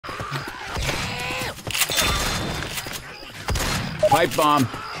Pipe bomb.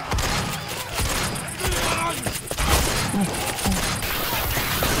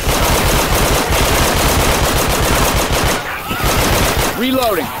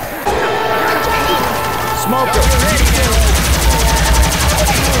 Reloading. Smoker.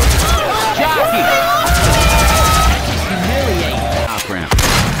 Jockey. Humiliate. Top ramp.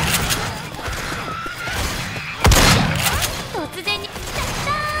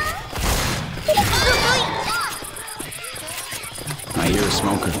 I hear a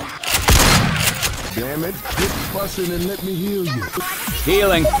smoker. Damn it, quit fussing and let me heal you.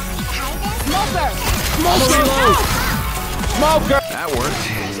 Healing. Smoker! Smoker! Smoker! That worked.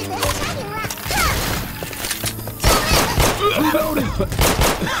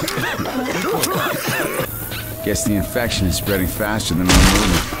 Guess the infection is spreading faster than I'm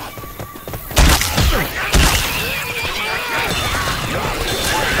moving.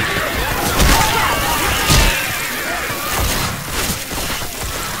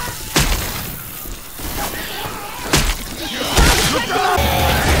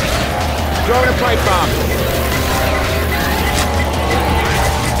 Throwing a pipe bomb.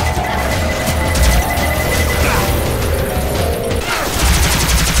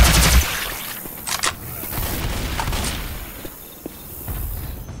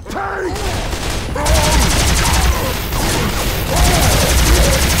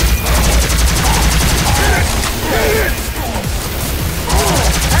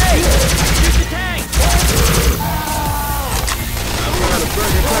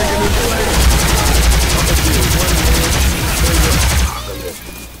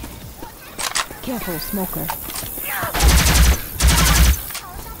 Careful, smoker.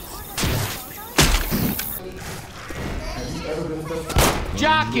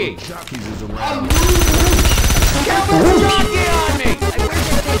 Jockey! Jockeys is around. Careful, jockey on me!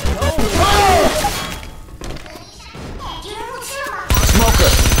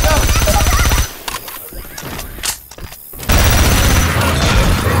 Smoker!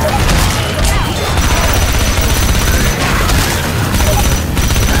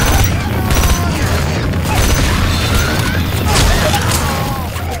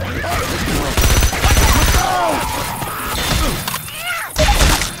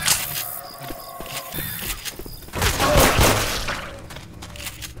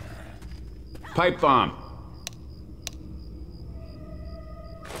 Pipe bomb.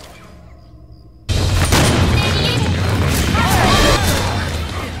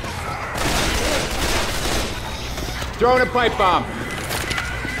 Throwing a pipe bomb.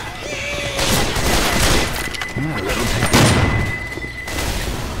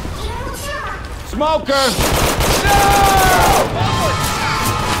 Smoker!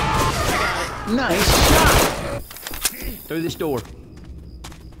 No! Nice shot. Through this door.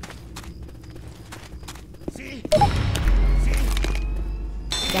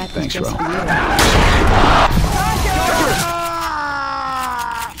 Thanks, Ro.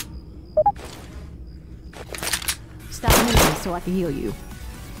 Stop moving so I can heal you.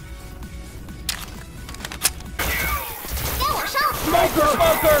 Smoker!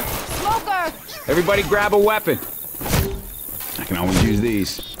 Smoker! Smoker! Everybody grab a weapon. I can always use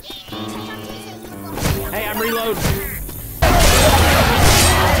these. Hey, I'm reloading.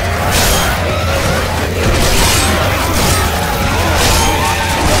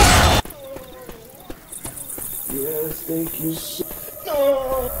 Yes, thank you.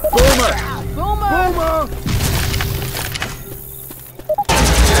 Boomer! Boomer! Boomer!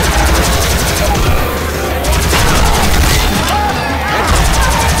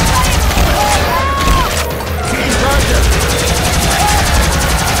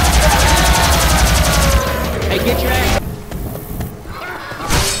 Hey, get your ass!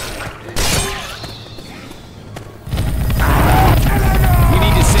 You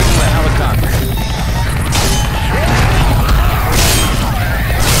need to signal a helicopter.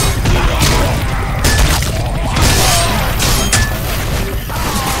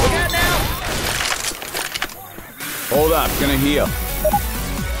 Hold up, gonna heal.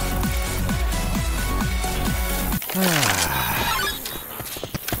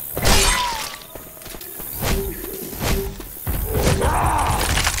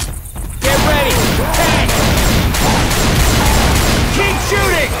 Get ready! Hey! Keep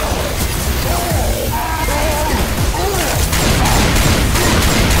shooting!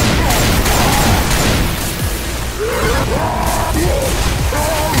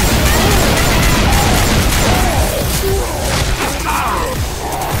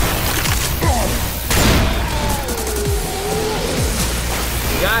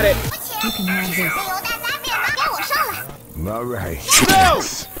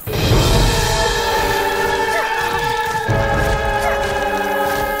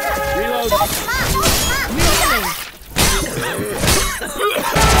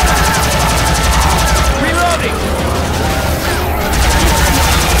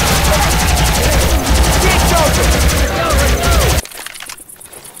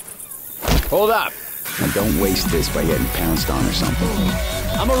 Hold up. Now don't waste this by getting pounced on or something.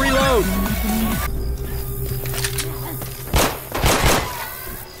 I'm a reload.